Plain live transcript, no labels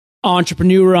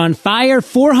Entrepreneur on Fire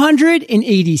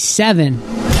 487.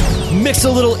 Mix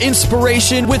a little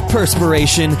inspiration with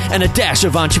perspiration and a dash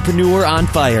of entrepreneur on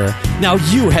fire. Now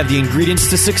you have the ingredients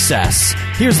to success.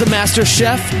 Here's the master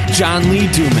chef, John Lee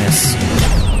Dumas.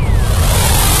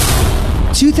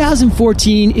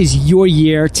 2014 is your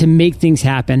year to make things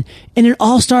happen, and it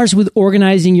all starts with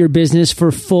organizing your business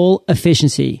for full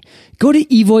efficiency. Go to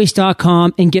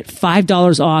evoice.com and get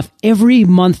 $5 off every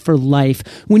month for life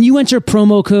when you enter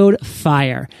promo code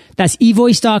FIRE. That's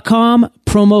evoice.com,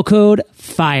 promo code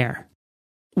FIRE.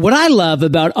 What I love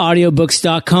about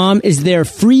audiobooks.com is their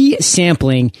free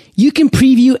sampling. You can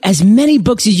preview as many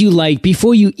books as you like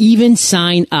before you even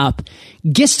sign up.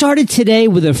 Get started today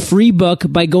with a free book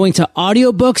by going to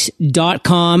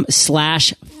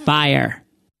audiobooks.com/fire.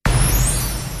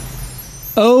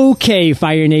 Okay,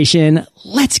 Fire Nation,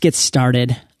 let's get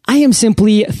started. I am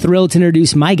simply thrilled to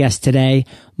introduce my guest today,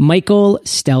 Michael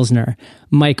Stelzner.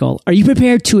 Michael, are you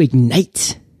prepared to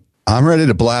ignite? I'm ready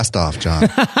to blast off, John.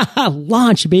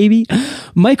 Launch, baby.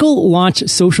 Michael launched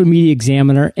Social Media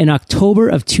Examiner in October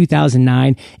of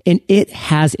 2009, and it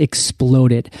has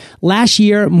exploded. Last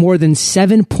year, more than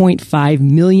 7.5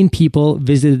 million people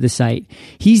visited the site.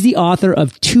 He's the author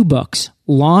of 2 books,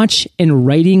 Launch and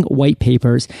Writing White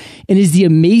Papers, and is the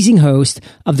amazing host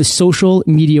of the Social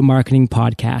Media Marketing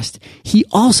Podcast. He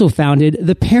also founded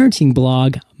the parenting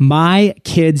blog,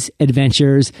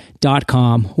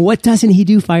 MyKidsAdventures.com. What doesn't he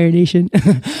do, Fire Nation?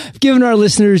 I've given our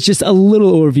listeners just a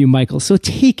little overview, Michael. So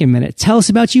take a minute. Tell us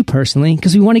about you personally,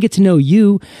 because we want to get to know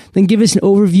you. Then give us an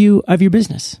overview of your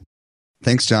business.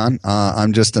 Thanks, John.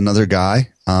 I'm just another guy,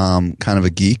 kind of a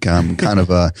geek. I'm kind of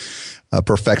a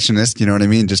perfectionist, you know what I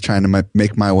mean? Just trying to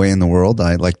make my way in the world.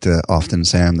 I like to often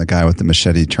say I'm the guy with the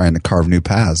machete trying to carve new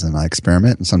paths, and I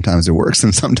experiment, and sometimes it works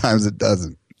and sometimes it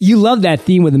doesn't. You love that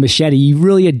theme with the machete. You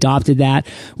really adopted that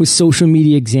with Social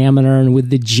Media Examiner and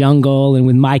with the jungle and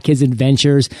with My Kids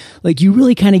Adventures. Like, you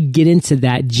really kind of get into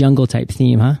that jungle type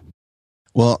theme, huh?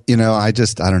 Well, you know, I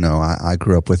don't know. I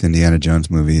grew up with Indiana Jones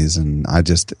movies, and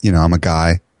I'm a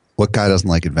guy. What guy doesn't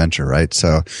like adventure, right?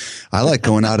 So I like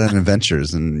going out on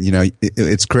adventures, and, you know,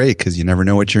 it's great because you never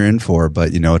know what you're in for,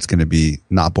 but you know it's going to be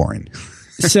not boring.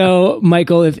 So,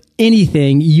 Michael, if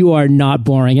anything, you are not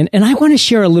boring. And I want to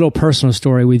share a little personal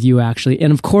story with you, actually,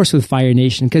 and of course with Fire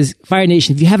Nation, because Fire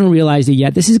Nation, if you haven't realized it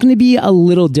yet, this is going to be a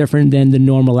little different than the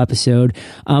normal episode.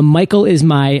 Michael is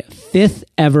my 5th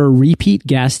ever repeat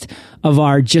guest of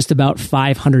our just about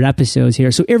 500 episodes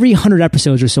here. So every 100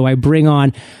 episodes or so, I bring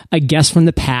on a guest from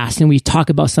the past and we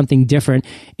talk about something different.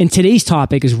 And today's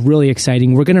topic is really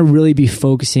exciting. We're going to really be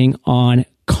focusing on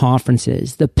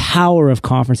conferences, the power of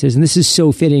conferences. And this is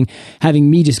so fitting, having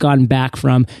me just gotten back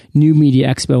from New Media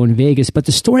Expo in Vegas. But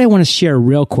the story I want to share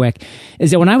real quick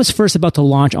is that when I was first about to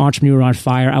launch Entrepreneur on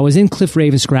Fire, I was in Cliff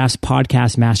Ravenscraft's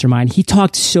podcast mastermind. He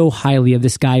talked so highly of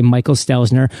this guy, Michael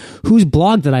Stelzner, whose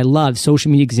blog that I loved, Social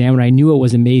Media Examiner. I knew it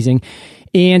was amazing.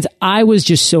 And I was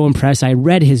just so impressed. I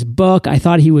read his book. I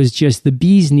thought he was just the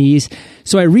bee's knees.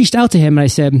 So I reached out to him and I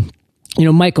said, you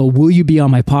know, Michael, will you be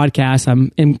on my podcast?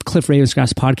 I'm in Cliff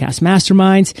Ravenscraft's podcast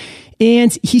masterminds.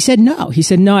 And he said, no. He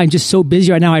said, no, I'm just so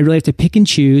busy right now. I really have to pick and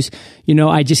choose. You know,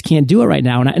 I just can't do it right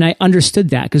now. And I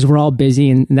understood that because we're all busy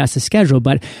and that's the schedule.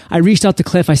 But I reached out to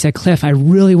Cliff. I said, Cliff, I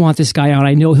really want this guy on.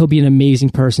 I know he'll be an amazing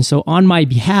person. So on my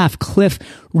behalf, Cliff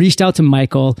reached out to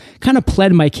Michael, kind of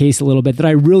pled my case a little bit that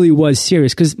I really was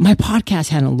serious because my podcast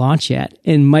hadn't launched yet.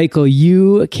 And Michael,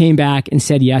 you came back and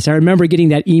said yes. I remember getting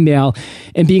that email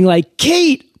and being like,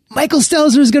 Kate, Michael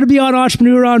Stelzner is going to be on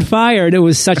Entrepreneur on Fire. And it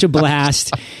was such a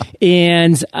blast.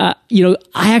 And, you know,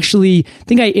 I actually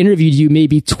think I interviewed you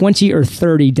maybe 20 or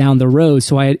 30 down the road.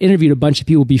 So I had interviewed a bunch of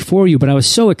people before you, but I was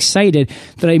so excited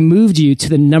that I moved you to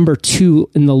the number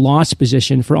 2 in the launch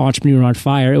position for Entrepreneur on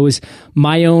Fire. It was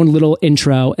my own little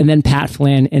intro and then Pat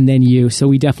Flynn and then you. So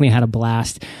we definitely had a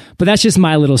blast. But that's just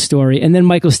my little story. And then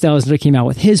Michael Stelzner came out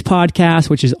with his podcast,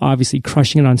 which is obviously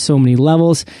crushing it on so many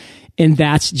levels. And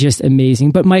that's just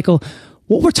amazing. But Michael,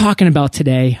 what we're talking about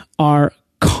today are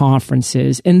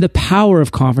conferences and the power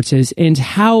of conferences and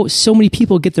how so many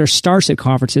people get their starts at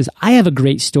conferences. I have a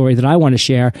great story that I want to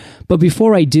share. But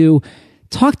before I do,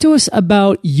 talk to us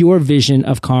about your vision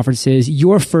of conferences,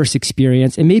 your first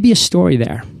experience, and maybe a story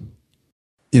there.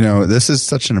 You know, this is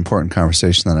such an important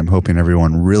conversation that I'm hoping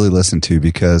everyone really listened to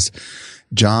because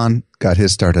John got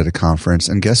his start at a conference,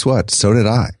 and guess what? So did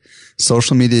I.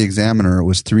 Social Media Examiner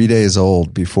was 3 days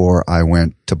old before I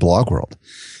went to Blog World.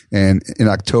 And in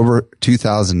October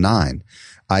 2009,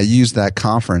 I used that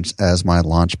conference as my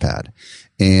launch pad.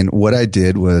 And what I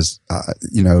did was,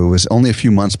 it was only a few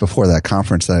months before that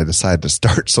conference that I decided to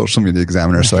start Social Media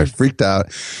Examiner. So I freaked out.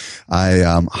 I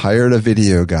hired a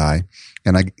video guy,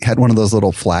 and I had one of those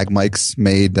little flag mics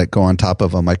made that go on top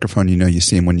of a microphone. You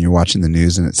see them when you're watching the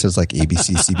news and it says like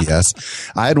ABC,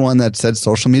 CBS. I had one that said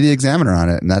Social Media Examiner on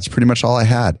it, and that's pretty much all I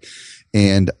had.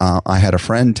 And I had a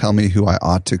friend tell me who I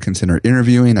ought to consider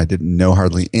interviewing. I didn't know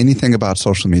hardly anything about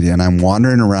social media, and I'm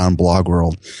wandering around Blog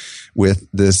World with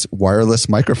this wireless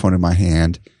microphone in my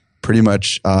hand, pretty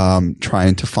much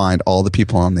trying to find all the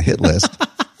people on the hit list.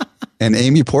 And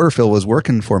Amy Porterfield was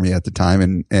working for me at the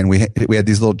time, and we had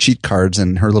these little cheat cards,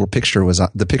 and her little picture was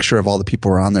the picture of all the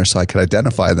people who were on there, so I could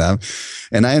identify them.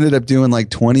 And I ended up doing like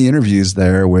 20 interviews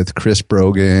there with Chris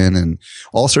Brogan and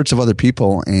all sorts of other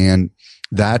people, and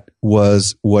that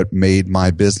was what made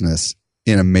my business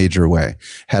in a major way.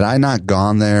 Had I not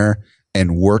gone there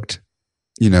and worked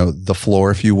the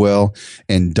floor, if you will,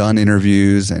 and done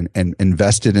interviews and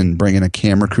invested in bringing a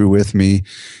camera crew with me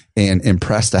and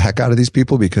impressed the heck out of these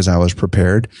people because I was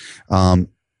prepared, the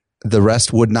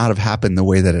rest would not have happened the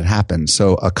way that it happened.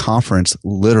 So a conference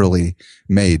literally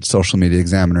made Social Media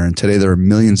Examiner. And today there are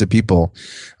millions of people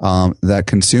that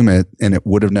consume it, and it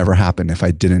would have never happened if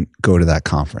I didn't go to that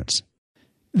conference.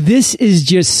 This is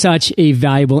just such a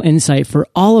valuable insight for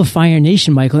all of Fire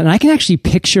Nation, Michael. And I can actually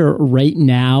picture right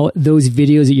now those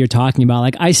videos that you're talking about.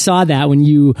 Like I saw that when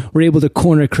you were able to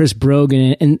corner Chris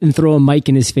Brogan and throw a mic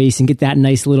in his face and get that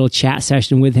nice little chat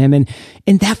session with him. And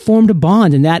that formed a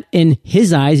bond, and that in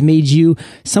his eyes made you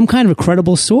some kind of a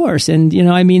credible source. And,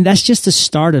 that's just the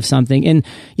start of something. And,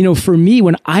 for me,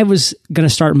 when I was going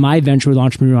to start my venture with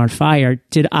Entrepreneur on Fire,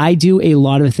 did I do a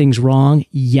lot of things wrong?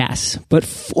 Yes. But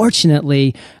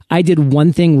fortunately, I did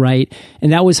one thing right,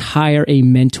 and that was hire a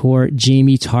mentor,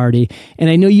 Jamie Tardy. And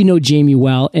I know you know Jamie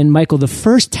well. And Michael, the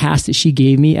first task that she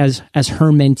gave me as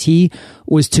her mentee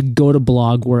was to go to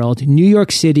Blog World, New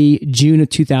York City, June of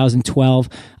 2012.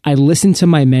 I listened to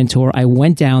my mentor. I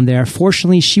went down there.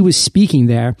 Fortunately, she was speaking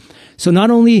there. So not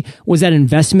only was that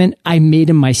investment I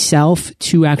made in myself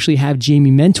to actually have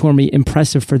Jamie mentor me,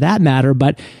 impressive for that matter,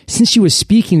 but since she was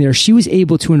speaking there, she was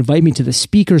able to invite me to the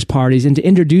speakers parties and to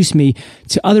introduce me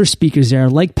to other speakers there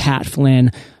like Pat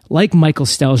Flynn, like Michael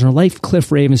Stelzner, like Cliff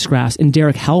Ravenscraft, and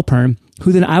Derek Halpern,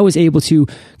 who then I was able to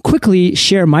quickly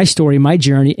share my story, my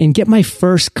journey, and get my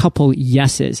first couple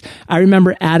yeses. I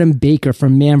remember Adam Baker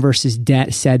from Man vs.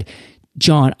 Debt said,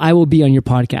 "John, I will be on your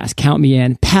podcast. Count me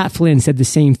in." Pat Flynn said the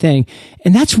same thing.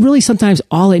 And that's really sometimes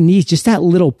all it needs, just that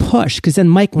little push. Because then,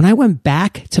 Mike, when I went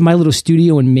back to my little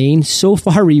studio in Maine, so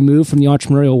far removed from the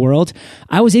entrepreneurial world,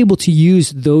 I was able to use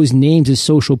those names as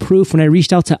social proof when I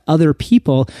reached out to other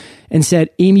people and said,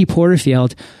 Amy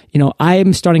Porterfield, I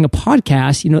am starting a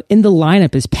podcast, in the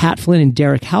lineup is Pat Flynn and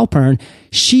Derek Halpern.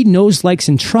 She knows, likes,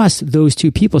 and trusts those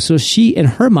two people. So she, in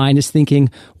her mind, is thinking,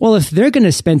 well, if they're going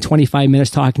to spend 25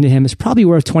 minutes talking to him, it's probably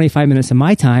worth 25 minutes of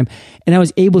my time. And I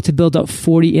was able to build up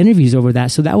 40 interviews over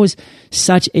that. So that was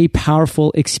such a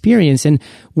powerful experience. And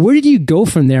where did you go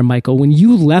from there, Michael? When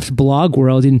you left Blog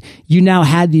World and you now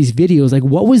had these videos, like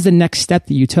what was the next step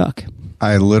that you took?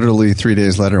 I literally 3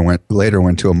 days later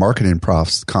went to a marketing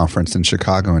profs conference in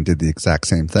Chicago and did the exact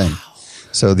same thing. Wow.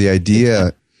 So the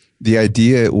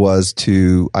idea was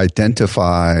to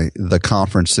identify the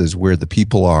conferences where the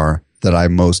people are that I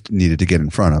most needed to get in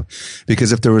front of.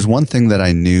 Because if there was one thing that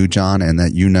I knew, John, and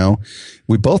that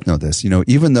we both know this,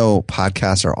 even though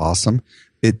podcasts are awesome,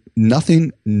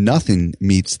 nothing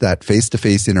meets that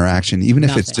face-to-face interaction, even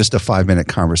if it's just a 5-minute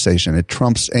conversation. It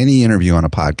trumps any interview on a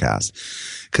podcast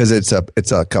because it's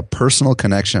like a personal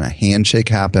connection. A handshake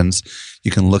happens.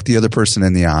 You can look the other person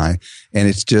in the eye, and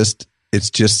it's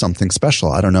just something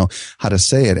special. I don't know how to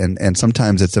say it. And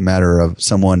sometimes it's a matter of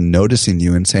someone noticing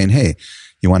you and saying, "Hey,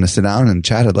 you want to sit down and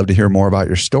chat? I'd love to hear more about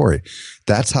your story."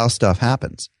 That's how stuff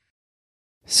happens.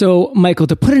 So, Michael,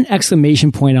 to put an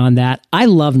exclamation point on that, I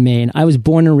love Maine. I was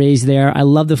born and raised there. I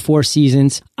love the Four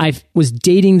Seasons. I was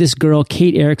dating this girl,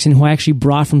 Kate Erickson, who I actually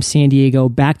brought from San Diego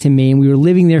back to Maine. We were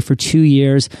living there for 2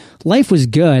 years. Life was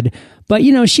good. But,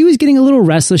 she was getting a little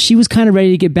restless. She was kind of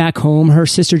ready to get back home. Her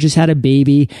sister just had a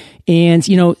baby. And,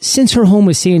 since her home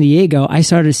was San Diego, I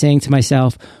started saying to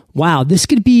myself, wow, this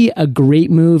could be a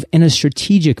great move and a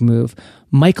strategic move.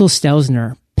 Michael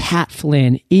Stelzner, Pat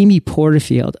Flynn, Amy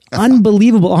Porterfield,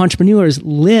 unbelievable entrepreneurs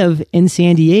live in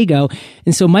San Diego.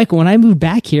 And so, Michael, when I moved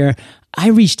back here, I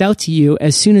reached out to you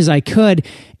as soon as I could,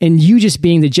 and you, just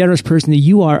being the generous person that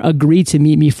you are, agreed to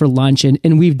meet me for lunch. And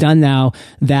we've done now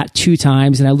that 2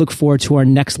 times. And I look forward to our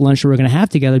next lunch that we're going to have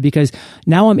together, because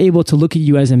now I'm able to look at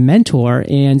you as a mentor.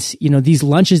 And, these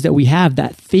lunches that we have,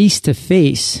 that face to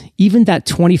face, even that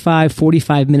 25,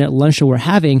 45 minute lunch that we're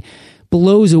having,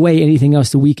 blows away anything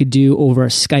else that we could do over a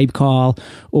Skype call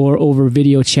or over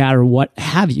video chat or what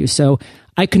have you. So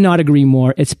I could not agree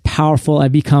more. It's powerful.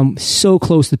 I've become so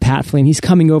close to Pat Flynn. He's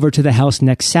coming over to the house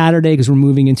next Saturday because we're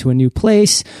moving into a new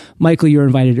place. Michael, you're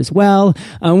invited as well.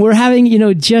 We're having,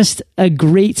 just a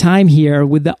great time here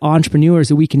with the entrepreneurs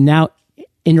that we can now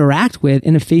interact with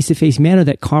in a face-to-face manner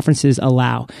that conferences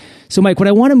allow. So Mike, what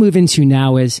I want to move into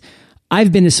now is,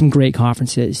 I've been to some great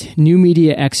conferences, New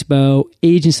Media Expo,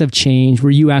 Agents of Change,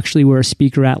 where you actually were a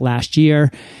speaker at last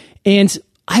year, and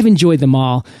I've enjoyed them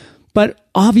all. But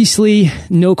obviously,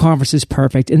 no conference is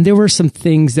perfect. And there were some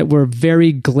things that were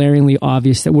very glaringly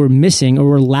obvious that were missing or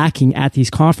were lacking at these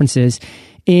conferences.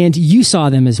 And you saw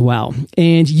them as well.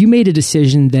 And you made a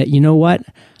decision that, you know what?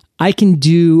 I can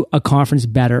do a conference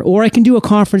better, or I can do a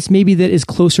conference maybe that is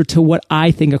closer to what I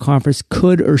think a conference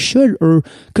could or should or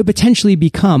could potentially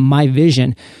become, my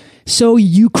vision. So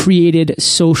you created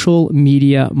Social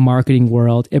Media Marketing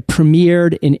World. It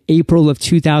premiered in April of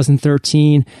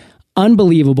 2013.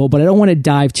 Unbelievable, but I don't want to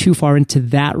dive too far into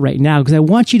that right now, because I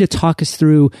want you to talk us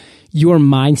through your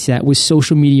mindset with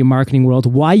Social Media Marketing World,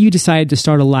 why you decided to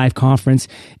start a live conference,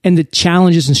 and the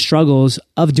challenges and struggles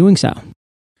of doing so.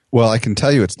 Well, I can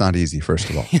tell you it's not easy, first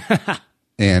of all.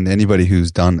 And anybody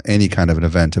who's done any kind of an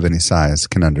event of any size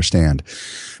can understand.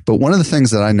 But one of the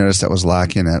things that I noticed that was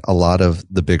lacking at a lot of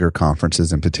the bigger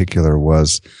conferences in particular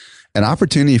was an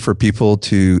opportunity for people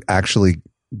to actually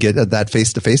get that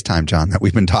face-to-face time, John, that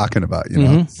we've been talking about.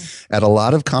 At a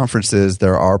lot of conferences,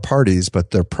 there are parties,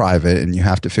 but they're private, and you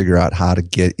have to figure out how to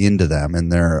get into them.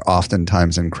 And they're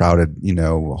oftentimes in crowded,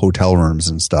 hotel rooms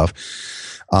and stuff.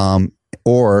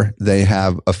 Or they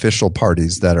have official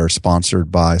parties that are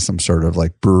sponsored by some sort of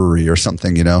like brewery or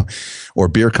something, or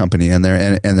beer company, and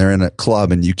they're in a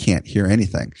club and you can't hear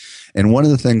anything. And one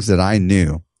of the things that I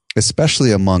knew,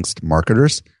 especially amongst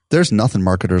marketers, there's nothing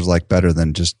marketers like better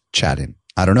than just chatting.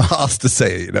 I don't know how else to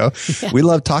say it, Yeah. We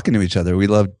love talking to each other. We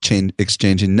love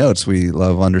exchanging notes. We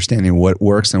love understanding what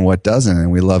works and what doesn't.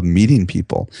 And we love meeting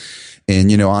people. And,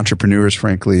 entrepreneurs,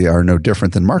 frankly, are no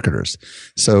different than marketers.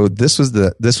 So this was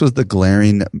the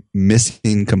glaring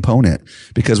missing component,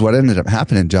 because what ended up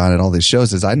happening, John, at all these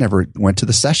shows is I never went to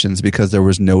the sessions because there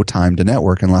was no time to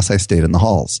network unless I stayed in the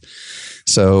halls.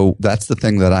 So that's the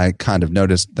thing that I kind of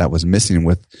noticed that was missing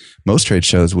with most trade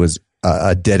shows, was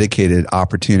a dedicated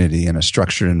opportunity and a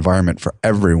structured environment for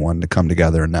everyone to come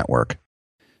together and network.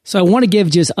 So I want to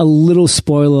give just a little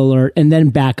spoiler alert and then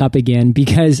back up again,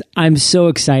 because I'm so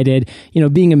excited.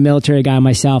 Being a military guy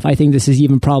myself, I think this is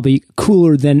even probably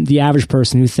cooler than the average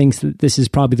person who thinks that this is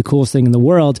probably the coolest thing in the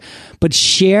world. But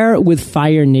share with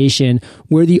Fire Nation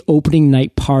where the opening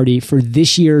night party for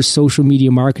this year's Social Media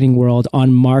Marketing World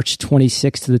on March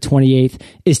 26th to the 28th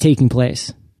is taking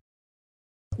place.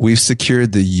 We've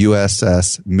secured the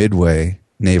USS Midway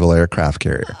naval aircraft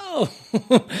carrier. Oh.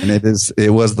 And it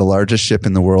was the largest ship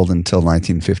in the world until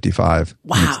 1955.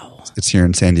 Wow. It's here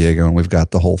in San Diego, and we've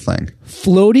got the whole thing.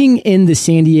 Floating in the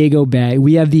San Diego Bay,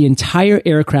 we have the entire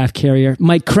aircraft carrier.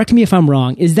 Mike, correct me if I'm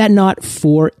wrong. Is that not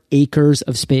 4 acres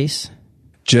of space?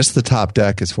 Just the top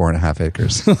deck is 4.5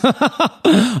 acres.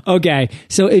 Okay.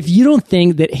 So if you don't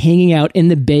think that hanging out in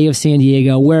the Bay of San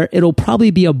Diego, where it'll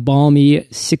probably be a balmy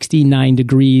 69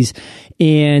 degrees,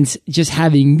 and just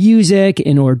having music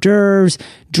and hors d'oeuvres,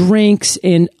 drinks,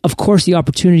 and of course the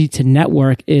opportunity to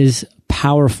network is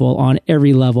powerful on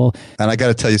every level. And I got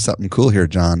to tell you something cool here,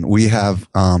 John. We have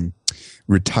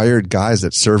retired guys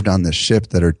that served on this ship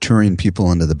that are touring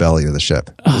people into the belly of the ship.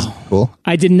 Oh, cool.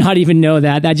 I did not even know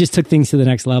that. That just took things to the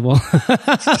next level.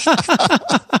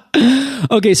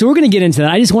 Okay, so we're going to get into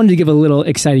that. I just wanted to give a little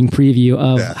exciting preview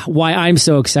of why I'm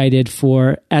so excited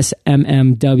for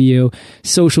SMMW,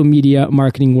 Social Media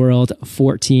Marketing World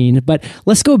 14. But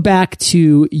let's go back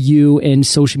to you in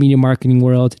Social Media Marketing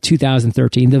World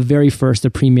 2013, the very first,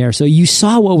 the premiere. So you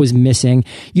saw what was missing.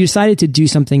 You decided to do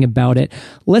something about it.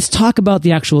 Let's talk about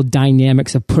the actual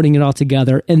dynamics of putting it all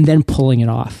together and then pulling it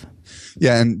off.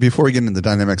 Yeah, and before we get into the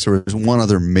dynamics, there was one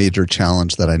other major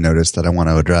challenge that I noticed that I want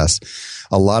to address.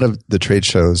 A lot of the trade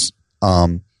shows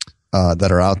that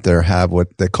are out there have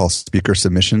what they call speaker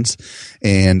submissions,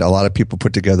 and a lot of people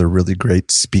put together really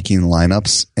great speaking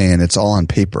lineups, and it's all on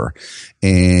paper.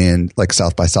 And like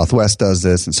South by Southwest does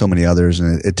this, and so many others,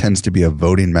 and it tends to be a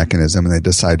voting mechanism, and they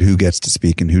decide who gets to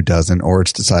speak and who doesn't, or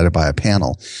it's decided by a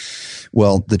panel.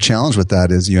 Well, the challenge with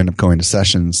that is you end up going to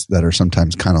sessions that are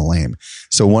sometimes kind of lame.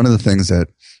 So one of the things that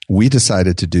we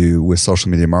decided to do with Social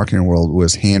Media Marketing World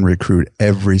was hand recruit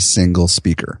every single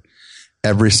speaker,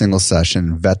 every single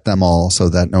session, vet them all so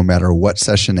that no matter what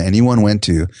session anyone went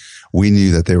to, we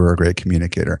knew that they were a great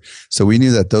communicator. So we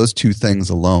knew that those two things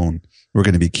alone were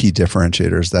going to be key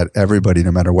differentiators, that everybody,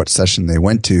 no matter what session they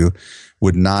went to,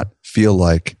 would not feel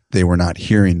like they were not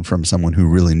hearing from someone who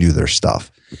really knew their stuff.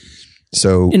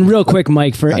 So, and real quick,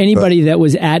 Mike, for anybody that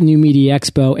was at New Media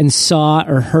Expo and saw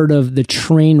or heard of the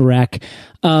train wreck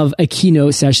of a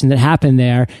keynote session that happened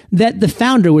there, that the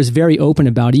founder was very open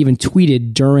about, even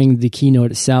tweeted during the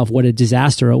keynote itself what a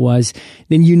disaster it was,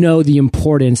 then you know the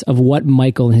importance of what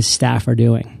Michael and his staff are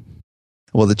doing.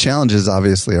 Well, the challenges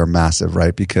obviously are massive,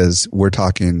 right? Because we're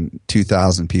talking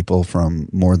 2,000 people from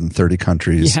more than 30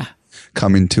 countries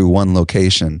coming to one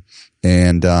location.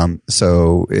 And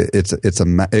so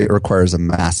it requires a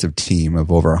massive team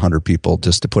of over 100 people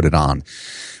just to put it on.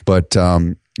 But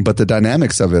the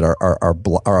dynamics of it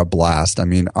are a blast. I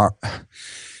mean,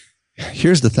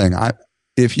 here's the thing.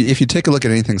 If you take a look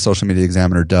at anything Social Media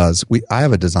Examiner does, I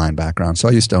have a design background, so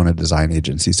I used to own a design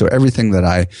agency. So everything that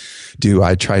I do,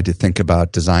 I try to think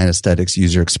about design, aesthetics,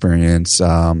 user experience,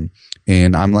 and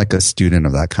I'm like a student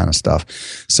of that kind of stuff.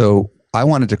 So I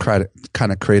wanted to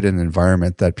kind of create an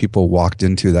environment that people walked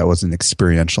into that was an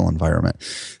experiential environment.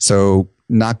 So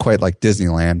not quite like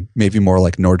Disneyland, maybe more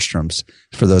like Nordstrom's.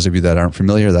 For those of you that aren't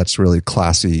familiar, that's really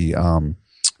classy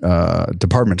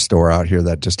department store out here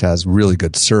that just has really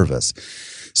good service.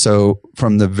 So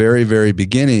from the very, very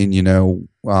beginning,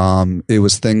 it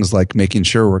was things like making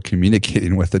sure we're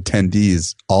communicating with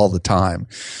attendees all the time,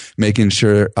 making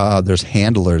sure there's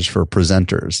handlers for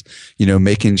presenters,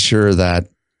 making sure that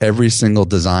every single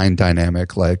design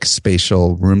dynamic, like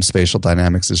room spatial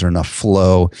dynamics, is there enough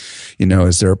flow?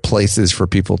 Is there places for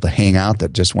people to hang out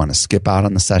that just want to skip out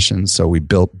on the session? So we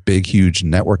built big, huge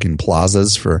networking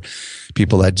plazas for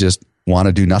people that just want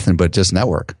to do nothing but just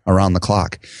network around the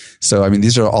clock. So, I mean,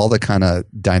 these are all the kind of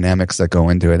dynamics that go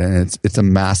into it. And it's a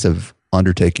massive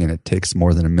undertaking. It takes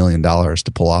more than $1 million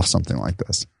to pull off something like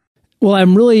this. Well,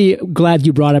 I'm really glad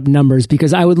you brought up numbers,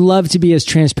 because I would love to be as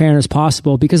transparent as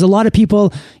possible, because a lot of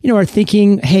people, are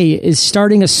thinking, hey, is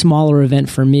starting a smaller event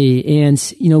for me?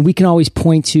 And, we can always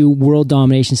point to World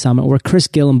Domination Summit where Chris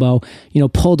Gillenbow,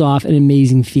 pulled off an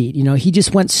amazing feat. He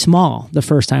just went small the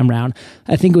first time around.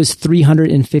 I think it was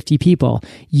 350 people.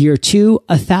 Year 2,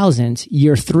 1,000.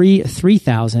 Year 3,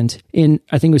 3,000. And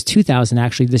I think it was 2,000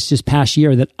 actually this just past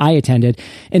year that I attended.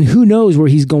 And who knows where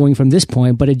he's going from this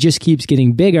point, but it just keeps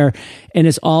getting bigger. And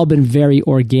it's all been very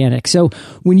organic. So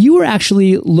when you were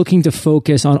actually looking to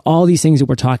focus on all these things that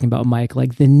we're talking about, Mike,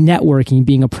 like the networking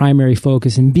being a primary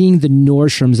focus and being the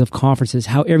Nordstroms of conferences,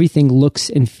 how everything looks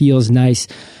and feels nice,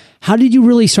 how did you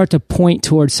really start to point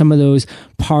towards some of those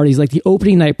parties, like the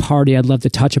opening night party I'd love to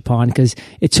touch upon, because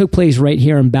it took place right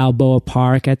here in Balboa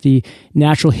Park at the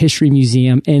Natural History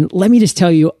Museum. And let me just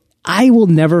tell you, I will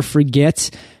never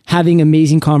forget having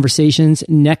amazing conversations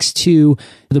next to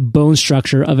the bone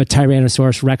structure of a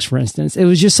Tyrannosaurus Rex, for instance. It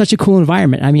was just such a cool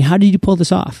environment. I mean, how did you pull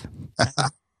this off?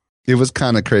 It was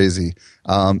kind of crazy.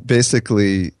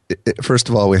 Basically, first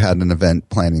of all, we had an event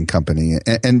planning company.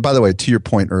 And by the way, to your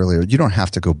point earlier, you don't have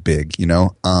to go big, to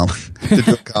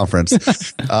do a conference.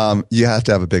 You have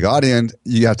to have a big audience.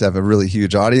 You have to have a really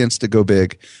huge audience to go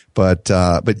big. But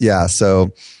yeah,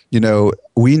 so,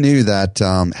 we knew that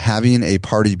having a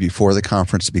party before the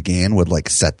conference began would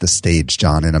set the stage,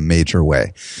 John, in a major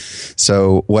way.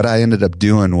 So what I ended up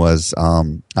doing was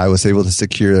I was able to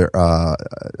secure a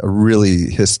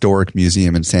really historic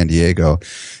museum in San Diego.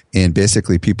 And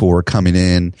basically people were coming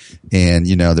in and,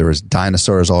 there was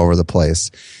dinosaurs all over the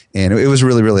place. And it was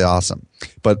really, really awesome.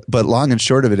 But long and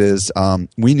short of it is,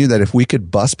 we knew that if we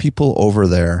could bus people over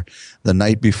there the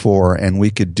night before and we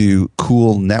could do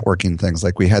cool networking things,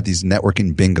 like we had these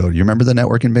networking bingo. Do you remember the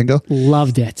networking bingo?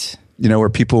 Loved it. Where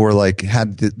people were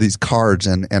had these cards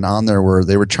and on there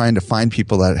they were trying to find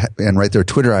people and write their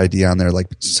Twitter ID on there, like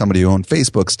somebody who owned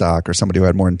Facebook stock or somebody who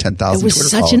had more than 10,000 It was Twitter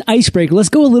such followers. an icebreaker. Let's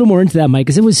go a little more into that, Mike,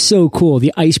 because it was so cool,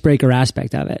 the icebreaker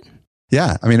aspect of it.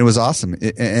 Yeah. I mean, it was awesome.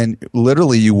 And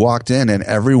literally you walked in and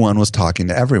everyone was talking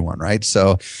to everyone, right?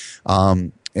 So,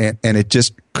 and it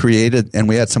just created, and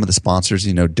we had some of the sponsors,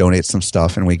 donate some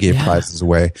stuff and we gave prizes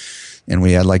away. And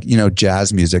we had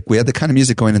jazz music. We had the kind of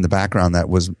music going in the background that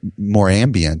was more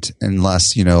ambient and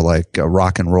less, a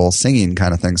rock and roll singing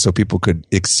kind of thing. So people could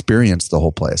experience the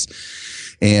whole place.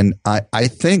 And I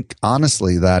think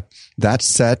honestly that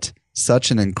set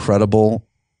such an incredible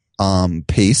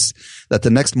pace that the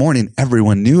next morning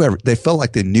everyone knew. They felt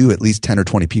like they knew at least 10 or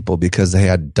 20 people because they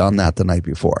had done that the night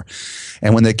before.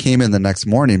 And when they came in the next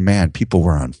morning, man, people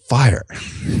were on fire.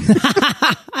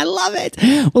 I love it.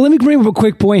 Well, let me bring up a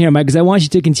quick point here, Mike, because I want you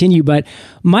to continue. But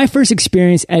my first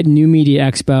experience at New Media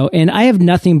Expo, and I have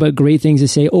nothing but great things to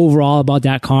say overall about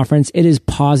that conference. It is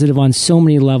positive on so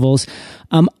many levels.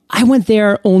 I went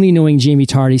there only knowing Jamie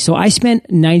Tardy. So I spent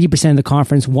 90% of the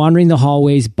conference wandering the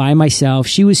hallways by myself.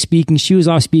 She was speaking, she was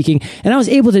off speaking, and I was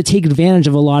able to take advantage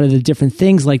of a lot of the different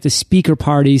things like the speaker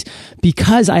parties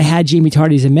because I had Jamie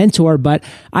Tardy as a mentor, but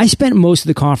I spent most of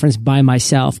the conference by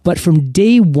myself. But from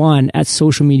day one at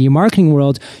Social Media Marketing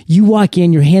World, you walk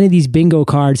in, you're handed these bingo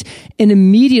cards, and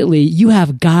immediately you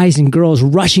have guys and girls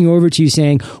rushing over to you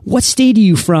saying, what state are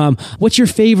you from? What's your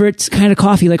favorite kind of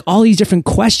coffee? Like all these different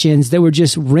questions that were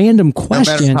just random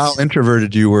questions. No matter how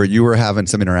introverted you were having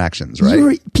some interactions,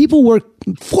 right? People were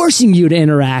forcing you to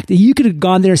interact. You could have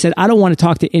gone there and said, I don't want to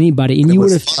talk to anybody. And you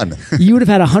would have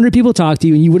had 100 people talk to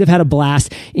you and you would have had a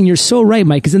blast. And you're so right,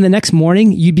 Mike, because then the next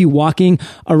morning you'd be walking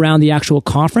around the actual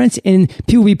conference and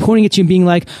people would be pointing at you and being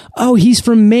like, oh, he's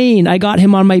from Maine. I got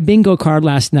him on my bingo card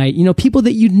last night. You know, people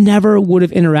that you never would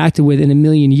have interacted with in a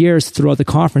million years throughout the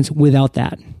conference without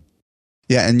that.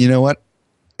 Yeah. And you know what?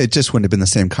 It just wouldn't have been the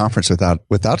same conference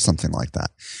without something like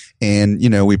that. And, you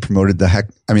know, we promoted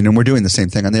and we're doing the same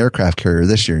thing on the aircraft carrier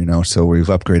this year, you know, so we've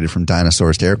upgraded from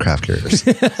dinosaurs to aircraft carriers.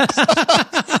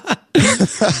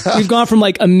 We've gone from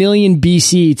like 1 million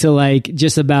BC to like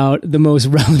just about the most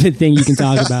relevant thing you can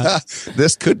talk about.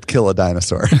 This could kill a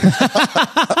dinosaur.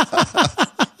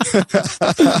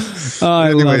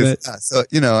 I love it. So,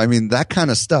 you know, I mean, that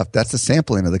kind of stuff, that's a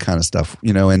sampling of the kind of stuff,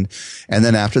 you know, and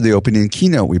then after the opening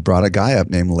keynote, we brought a guy up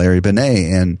named Larry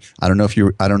Benet, and I don't know if you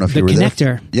were connector.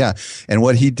 There. Yeah. And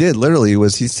what he did literally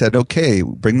was he said, okay,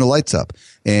 bring the lights up.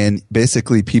 And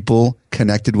basically people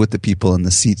connected with the people in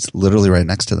the seats literally right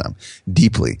next to them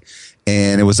deeply.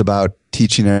 And it was about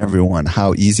teaching everyone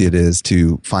how easy it is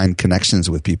to find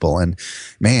connections with people. And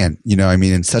man, you know, I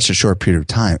mean, in such a short period of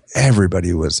time,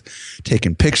 everybody was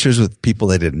taking pictures with people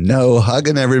they didn't know,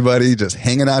 hugging everybody, just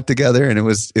hanging out together. And it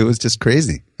was just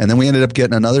crazy. And then we ended up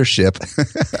getting another ship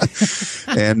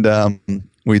and,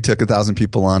 we took 1,000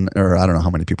 people on, or I don't know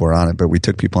how many people were on it, but we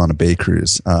took people on a bay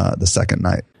cruise, the second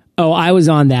night. Oh, I was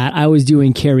on that. I was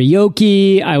doing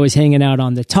karaoke. I was hanging out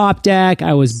on the top deck.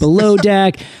 I was below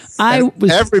deck.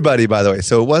 Everybody, by the way.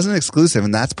 So it wasn't exclusive.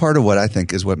 And that's part of what I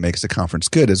think is what makes the conference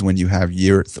good is when you have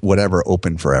whatever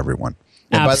open for everyone.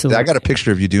 And absolutely. I got a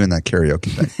picture of you doing that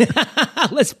karaoke thing.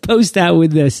 Let's post that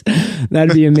with this.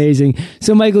 That'd be amazing.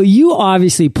 So, Michael, you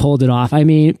obviously pulled it off. I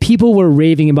mean, people were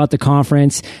raving about the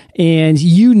conference and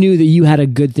you knew that you had a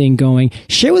good thing going.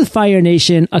 Share with Fire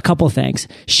Nation a couple things.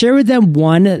 Share with them,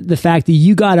 one, the fact that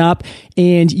you got up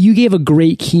and you gave a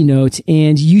great keynote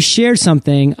and you shared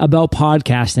something about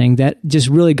podcasting that just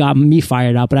really got me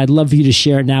fired up. And I'd love for you to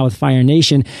share it now with Fire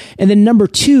Nation. And then number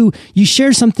two, you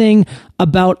shared something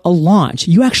about a launch.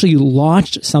 You actually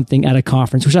launched something at a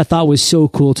conference, which I thought was so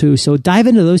cool too. So dive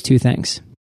into those two things.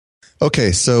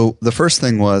 Okay, so the first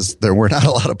thing was there were not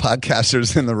a lot of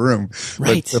podcasters in the room.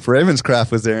 Right. But if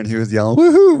Ravenscraft was there and he was yelling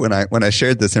woohoo when I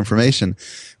shared this information,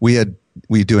 we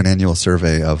do an annual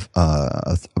survey of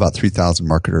about 3,000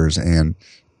 marketers, and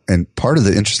part of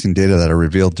the interesting data that I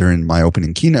revealed during my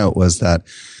opening keynote was that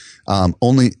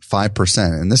only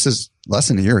 5%, and this is less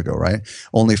than a year ago, right?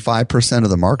 Only 5%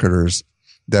 of the marketers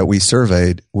that we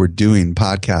surveyed were doing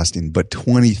podcasting, but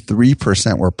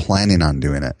 23% were planning on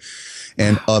doing it.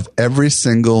 And of every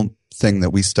single thing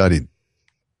that we studied,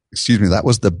 that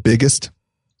was the biggest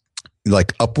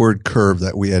like upward curve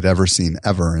that we had ever seen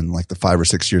ever in like the 5 or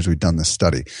 6 years we'd done this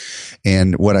study.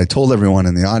 And what I told everyone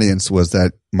in the audience was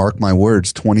that, mark my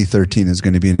words, 2013 is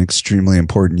going to be an extremely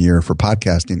important year for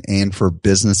podcasting and for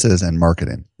businesses and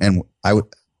marketing. And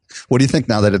what do you think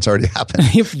now that it's already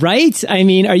happened? Right? I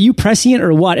mean, are you prescient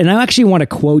or what? And I actually want to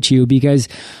quote you because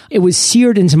it was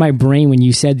seared into my brain when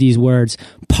you said these words.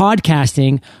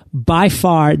 Podcasting, by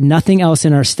far, nothing else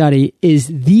in our study, is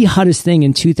the hottest thing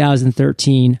in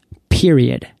 2013,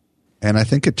 period. And I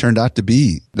think it turned out to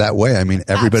be that way. I mean,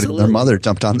 everybody and their mother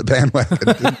jumped on the bandwagon.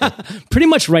 Pretty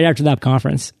much right after that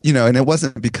conference. You know, and it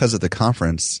wasn't because of the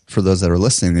conference, for those that are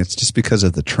listening. It's just because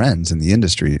of the trends in the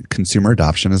industry. Consumer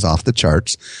adoption is off the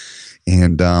charts,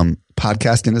 and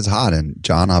podcasting is hot. And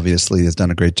John obviously has done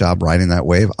a great job riding that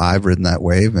wave. I've ridden that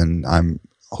wave, and I'm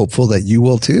hopeful that you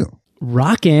will too.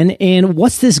 Rockin'. And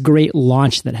what's this great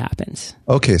launch that happens?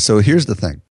 Okay, so here's the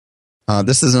thing.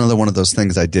 This is another one of those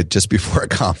things I did just before a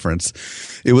conference.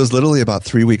 It was literally about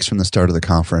 3 weeks from the start of the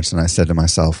conference. And I said to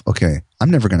myself, okay,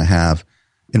 I'm never going to have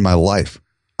in my life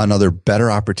another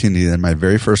better opportunity than my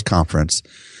very first conference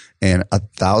and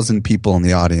 1,000 people in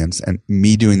the audience and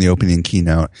me doing the opening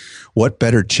keynote. What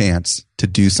better chance to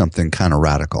do something kind of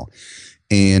radical?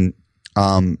 And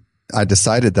I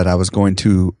decided that I was going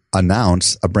to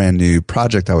announce a brand new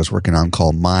project I was working on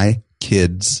called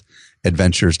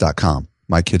MyKidsAdventures.com.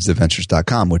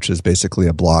 MyKidsAdventures.com, which is basically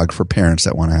a blog for parents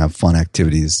that want to have fun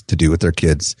activities to do with their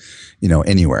kids,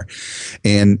 anywhere.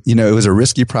 And, it was a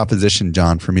risky proposition,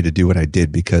 John, for me to do what I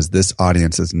did because this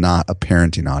audience is not a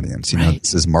parenting audience.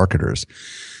 This is marketers.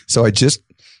 So I just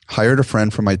hired a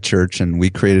friend from my church and we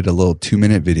created a little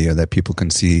 2-minute video that people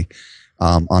can see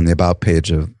on the about page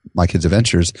of My Kids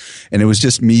Adventures. And it was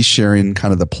just me sharing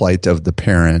kind of the plight of the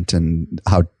parent and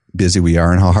how busy we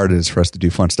are and how hard it is for us to do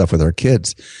fun stuff with our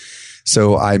kids.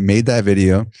 So I made that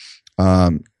video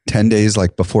 10 days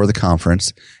before the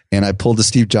conference, and I pulled the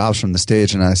Steve Jobs from the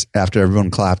stage. And after everyone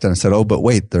clapped, and I said, "Oh, but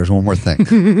wait, there's one more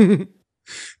thing."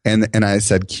 and I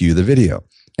said, "Cue the video."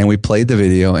 And we played the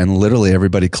video, and literally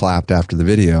everybody clapped after the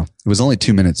video. It was only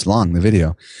 2 minutes long, the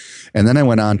video. And then I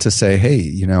went on to say,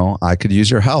 "Hey, I could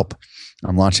use your help.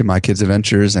 I'm launching My Kids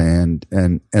Adventures, and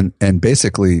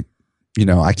basically,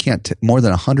 I can't. More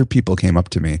than 100 people came up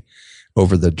to me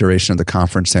over the duration of the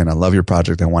conference saying, I love your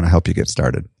project. I want to help you get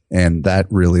started. And that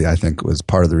really, I think, was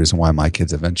part of the reason why My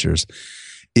Kids Adventures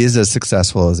is as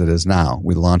successful as it is now.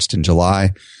 We launched in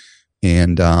July,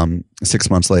 and 6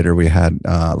 months later, we had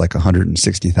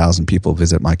 160,000 people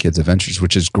visit My Kids Adventures,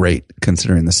 which is great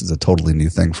considering this is a totally new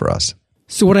thing for us.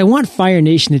 So what I want Fire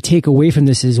Nation to take away from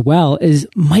this as well is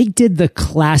Mike did the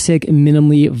classic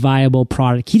minimally viable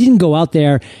product. He didn't go out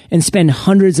there and spend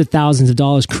hundreds of thousands of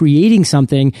dollars creating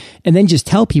something and then just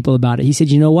tell people about it. He said,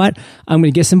 you know what? I'm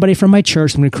going to get somebody from my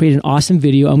church. I'm going to create an awesome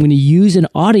video. I'm going to use an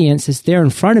audience that's there in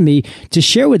front of me to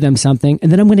share with them something.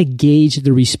 And then I'm going to gauge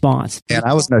the response. And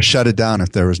I was going to shut it down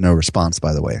if there was no response,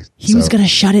 by the way. He was going to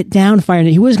shut it down, Fire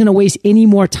Nation. He wasn't going to waste any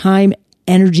more time,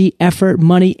 energy, effort,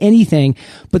 money, anything.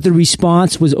 But the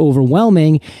response was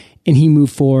overwhelming, and he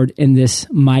moved forward in this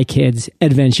My Kids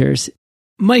Adventures.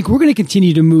 Mike, we're going to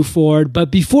continue to move forward, but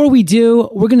before we do,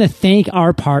 we're going to thank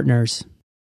our partners.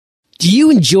 Do you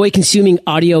enjoy consuming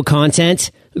audio content?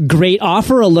 Great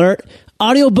offer alert.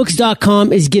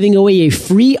 Audiobooks.com is giving away a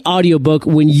free audiobook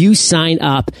when you sign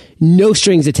up. No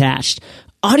strings attached.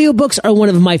 Audiobooks are one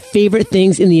of my favorite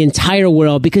things in the entire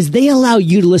world because they allow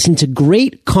you to listen to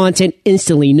great content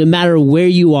instantly, no matter where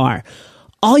you are.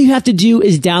 All you have to do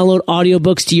is download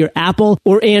audiobooks to your Apple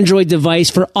or Android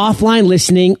device for offline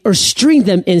listening or stream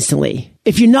them instantly.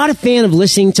 If you're not a fan of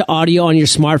listening to audio on your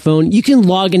smartphone, you can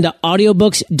log into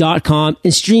audiobooks.com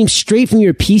and stream straight from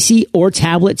your PC or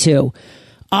tablet too.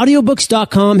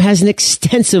 Audiobooks.com has an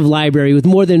extensive library with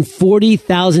more than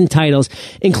 40,000 titles,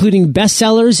 including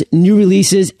bestsellers, new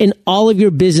releases, and all of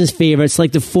your business favorites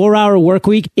like the 4-Hour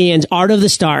Workweek and Art of the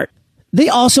Start. They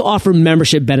also offer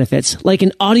membership benefits like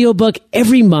an audiobook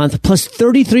every month plus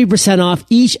 33% off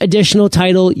each additional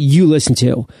title you listen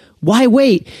to. Why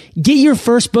wait? Get your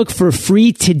first book for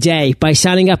free today by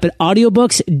signing up at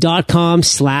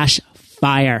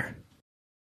audiobooks.com/fire.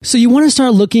 So you want to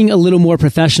start looking a little more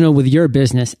professional with your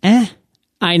business. I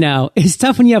know. It's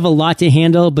tough when you have a lot to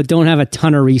handle, but don't have a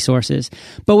ton of resources.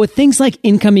 But with things like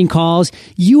incoming calls,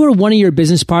 you or one of your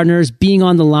business partners being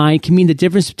on the line can mean the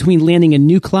difference between landing a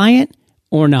new client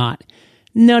or not.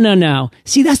 No.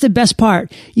 See, that's the best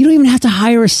part. You don't even have to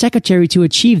hire a secretary to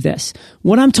achieve this.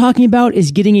 What I'm talking about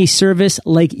is getting a service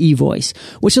like eVoice,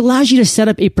 which allows you to set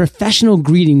up a professional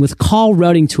greeting with call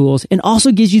routing tools and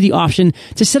also gives you the option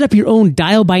to set up your own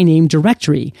dial by name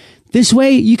directory. This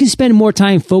way, you can spend more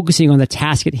time focusing on the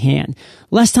task at hand,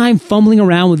 less time fumbling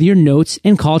around with your notes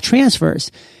and call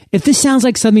transfers. If this sounds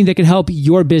like something that could help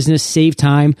your business save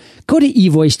time, go to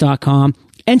eVoice.com.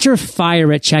 Enter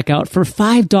FIRE at checkout for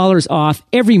 $5 off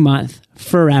every month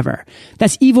forever.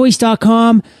 That's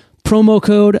eVoice.com, promo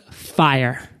code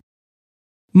FIRE.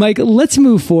 Mike, let's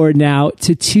move forward now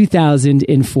to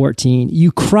 2014.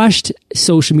 You crushed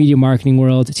social media marketing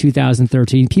world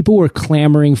 2013. People were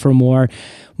clamoring for more.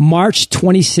 March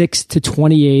 26th to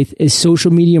 28th is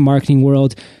Social Media Marketing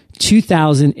World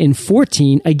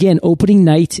 2014. Again, opening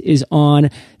night is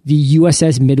on the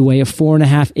USS Midway, a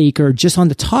 4.5 acre, just on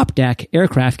the top deck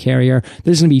aircraft carrier.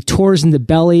 There's going to be tours in the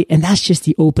belly, and that's just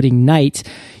the opening night.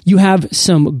 You have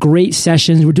some great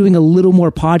sessions. We're doing a little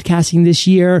more podcasting this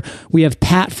year. We have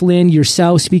Pat Flynn,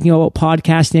 yourself, speaking about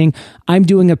podcasting. I'm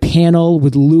doing a panel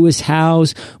with Lewis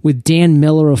Howes, with Dan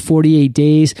Miller of 48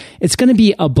 Days. It's going to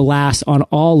be a blast on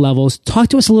all levels. Talk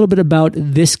to us a little bit about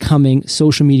this coming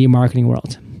Social Media Marketing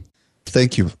World.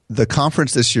 Thank you. The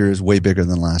conference this year is way bigger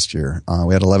than last year.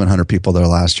 We had 1,100 people there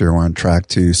last year. We're on track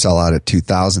to sell out at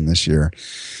 2,000 this year.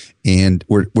 And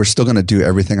we're still going to do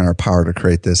everything in our power to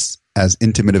create this as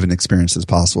intimate of an experience as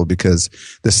possible, because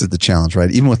this is the challenge, right?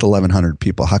 Even with 1,100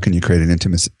 people, how can you create an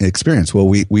intimate experience? Well,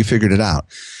 we figured it out,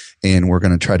 and we're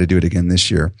going to try to do it again this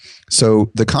year.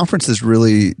 So the conference is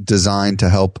really designed to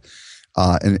help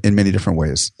in many different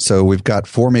ways. So we've got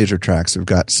 4 major tracks. We've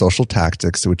got social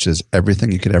tactics, which is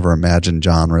everything you could ever imagine,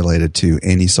 John, related to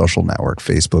any social network,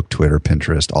 Facebook, Twitter,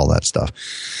 Pinterest, all that stuff.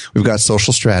 We've got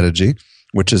social strategy,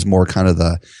 which is more kind of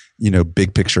the,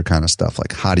 big picture kind of stuff.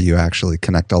 Like, how do you actually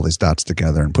connect all these dots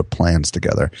together and put plans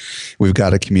together? We've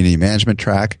got a community management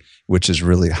track, which is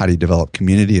really how do you develop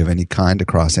community of any kind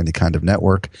across any kind of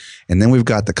network. And then we've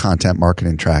got the content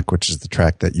marketing track, which is the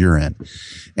track that you're in.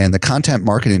 And the content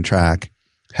marketing track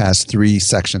has 3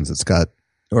 sections. It's got,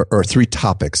 or 3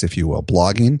 topics, if you will: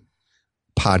 blogging,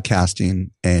 podcasting,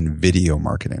 and video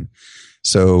marketing.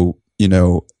 So,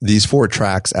 these 4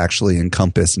 tracks actually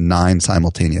encompass 9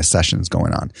 simultaneous sessions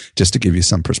going on, just to give you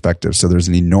some perspective. So there's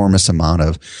an enormous amount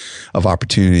of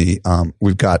opportunity.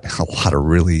 We've got a lot of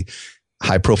really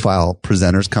high profile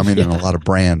presenters coming and a lot of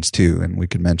brands too. And we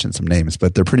could mention some names,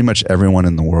 but they're pretty much everyone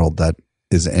in the world that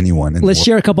is anyone. Let's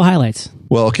share a couple highlights.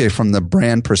 Well, okay. From the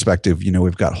brand perspective,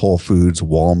 we've got Whole Foods,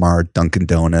 Walmart, Dunkin'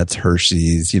 Donuts,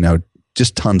 Hershey's,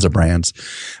 just tons of brands,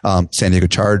 San Diego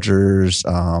Chargers,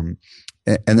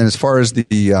 and then as far as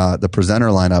the presenter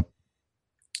lineup,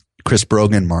 Chris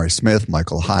Brogan, Mari Smith,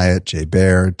 Michael Hyatt, Jay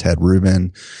Baer, Ted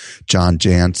Rubin, John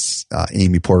Jantz,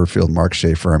 Amy Porterfield, Mark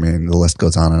Schaefer. I mean, the list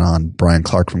goes on and on. Brian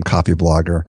Clark from Copy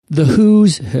Blogger. The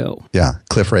who's who. Yeah.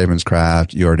 Cliff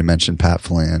Ravenscraft. You already mentioned Pat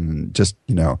Flynn. And just,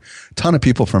 a ton of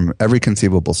people from every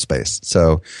conceivable space.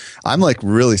 So I'm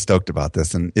really stoked about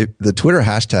this. And the Twitter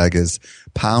hashtag is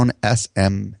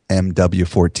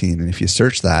 #SMMW14. And if you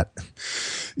search that,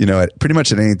 at pretty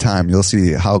much at any time, you'll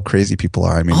see how crazy people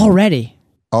are. I mean, already.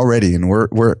 And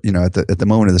we're, at the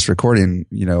moment of this recording,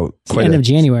 quite end of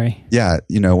January. Yeah.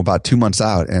 About 2 months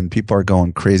out, and people are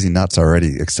going crazy nuts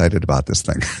already, excited about this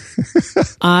thing.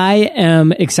 I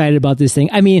am excited about this thing.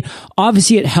 I mean,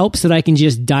 obviously it helps that I can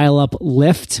just dial up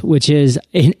Lyft, which is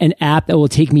an app that will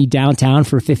take me downtown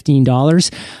for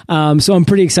 $15. So I'm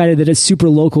pretty excited that it's super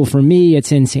local for me.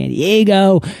 It's in San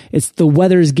Diego. The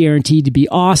weather is guaranteed to be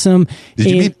awesome. Did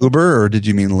you mean Uber or did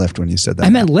you mean Lyft when you said that? I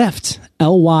meant Lyft.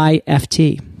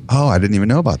 Lyft. Oh, I didn't even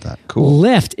know about that. Cool.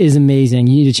 Lyft is amazing.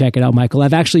 You need to check it out, Michael.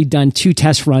 I've actually done 2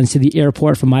 test runs to the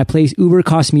airport from my place. Uber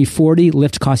cost me $40.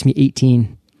 Lyft cost me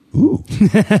 $18. Ooh.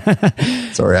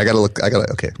 Sorry,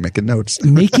 okay, making notes.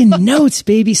 Making notes,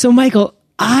 baby. So, Michael,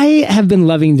 I have been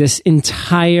loving this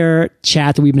entire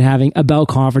chat that we've been having about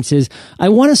conferences. I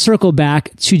want to circle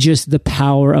back to just the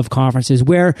power of conferences,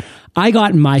 where I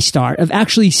got my start of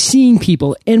actually seeing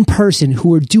people in person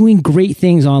who are doing great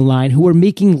things online, who are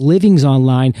making livings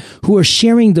online, who are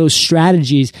sharing those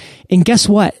strategies. And guess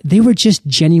what? They were just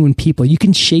genuine people. You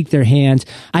can shake their hands.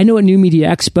 I know at New Media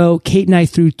Expo, Kate and I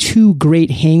threw 2 great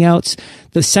hangouts.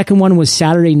 The second one was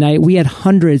Saturday night. We had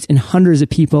hundreds and hundreds of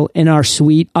people in our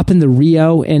suite up in the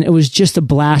Rio, and it was just a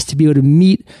blast to be able to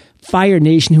meet Fire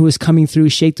Nation who was coming through,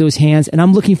 shake those hands. And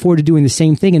I'm looking forward to doing the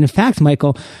same thing. And in fact,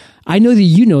 Michael, I know that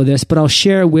you know this, but I'll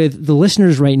share with the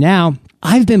listeners right now.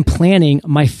 I've been planning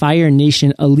my Fire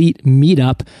Nation Elite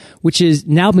meetup, which has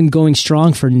now been going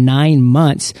strong for 9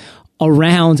 months,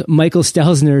 around Michael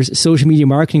Stelzner's social media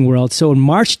marketing world. So on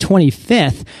March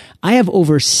 25th, I have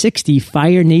over 60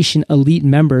 Fire Nation Elite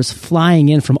members flying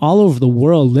in from all over the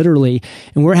world, literally.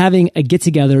 And we're having a get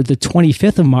together the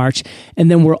 25th of March. And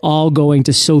then we're all going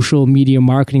to social media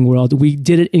marketing world. We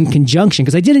did it in conjunction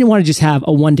because I didn't want to just have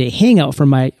a 1-day hangout for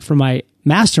my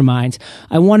masterminds.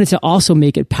 I wanted to also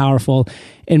make it powerful,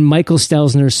 and Michael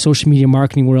Stelzner's social media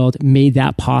marketing world made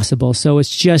that possible. So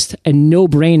it's just a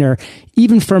no-brainer,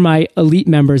 even for my elite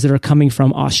members that are coming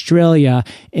from Australia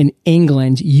and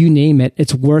England, you name it,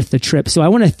 it's worth the trip. So I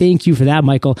want to thank you for that,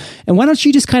 Michael. And why don't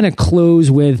you just kind of close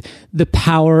with the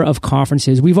power of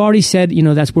conferences? We've already said,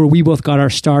 that's where we both got our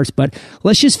starts, but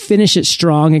let's just finish it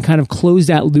strong and kind of close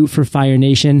that loop for Fire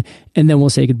Nation, and then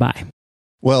we'll say goodbye.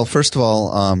 Well, first of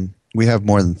all, we have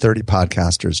more than 30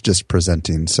 podcasters just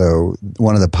presenting. So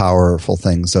one of the powerful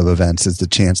things of events is the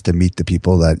chance to meet the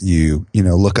people that you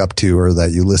look up to or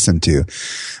that you listen to.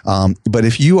 But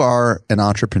if you are an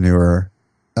entrepreneur,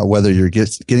 whether you're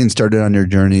getting started on your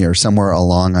journey or somewhere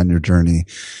along on your journey,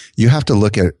 you have to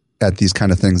look at these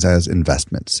kind of things as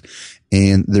investments.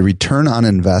 And the return on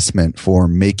investment for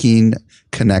making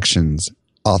connections,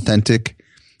 authentic,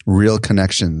 real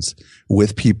connections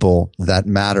with people that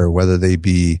matter, whether they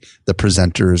be the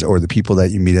presenters or the people that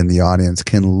you meet in the audience,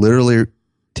 can literally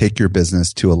take your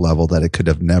business to a level that it could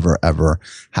have never, ever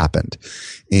happened.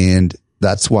 And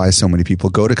that's why so many people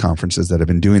go to conferences that have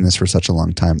been doing this for such a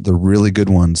long time. The really good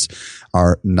ones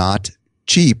are not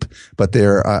cheap, but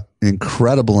they're an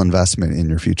incredible investment in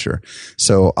your future.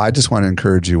 So I just want to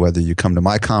encourage you, whether you come to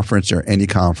my conference or any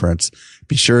conference,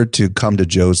 be sure to come to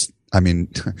John,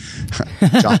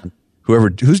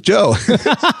 who's Joe?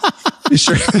 Be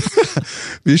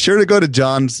sure to go to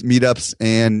John's meetups,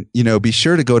 and, be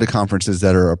sure to go to conferences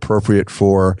that are appropriate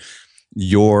for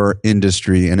your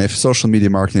industry. And if social media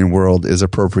marketing world is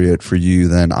appropriate for you,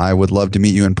 then I would love to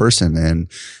meet you in person and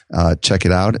check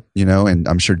it out, and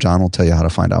I'm sure John will tell you how to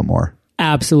find out more.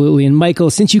 Absolutely. And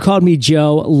Michael, since you called me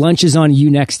Joe, lunch is on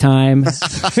you next time.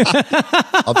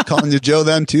 I'll be calling you Joe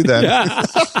then too then.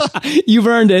 You've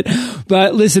earned it.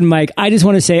 But listen, Mike, I just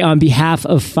want to say on behalf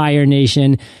of Fire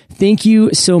Nation, thank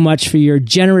you so much for your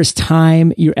generous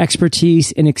time, your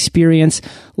expertise and experience.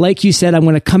 Like you said, I'm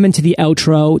going to come into the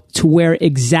outro to where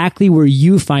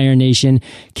you, Fire Nation,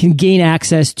 can gain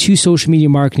access to social media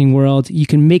marketing world. You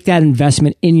can make that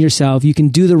investment in yourself. You can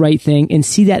do the right thing and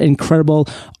see that incredible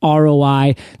ROI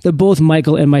that both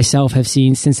Michael and myself have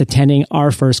seen since attending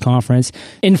our first conference.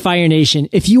 In Fire Nation,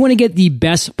 if you want to get the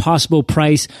best possible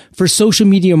price for Social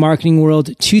Media Marketing World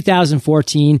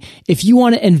 2014, if you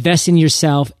want to invest in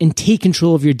yourself and take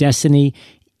control of your destiny,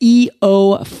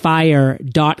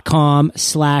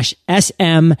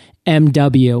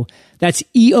 eofire.com/SMMW. That's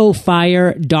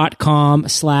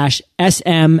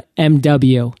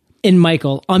eofire.com/SMMW. And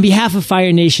Michael, on behalf of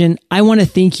Fire Nation, I want to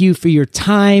thank you for your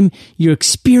time, your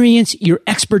experience, your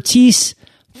expertise.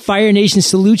 Fire Nation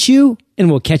salutes you, and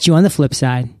we'll catch you on the flip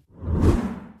side.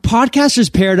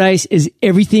 Podcasters Paradise is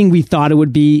everything we thought it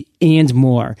would be and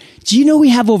more. Do you know we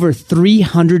have over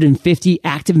 350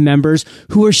 active members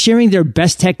who are sharing their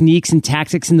best techniques and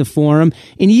tactics in the forum,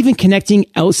 and even connecting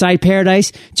outside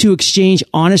Paradise to exchange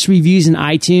honest reviews in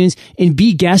iTunes and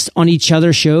be guests on each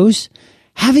other's shows?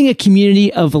 Having a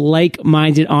community of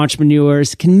like-minded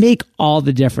entrepreneurs can make all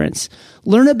the difference.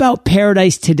 Learn about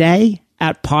Paradise today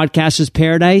at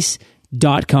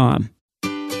podcastersparadise.com.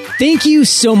 Thank you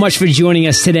so much for joining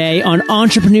us today on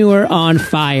Entrepreneur on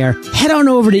Fire. Head on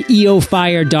over to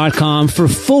eofire.com for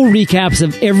full recaps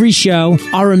of every show,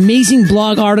 our amazing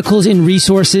blog articles and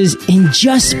resources, and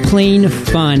just plain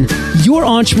fun. Your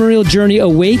entrepreneurial journey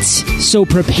awaits, so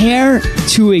prepare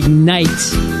to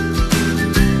ignite.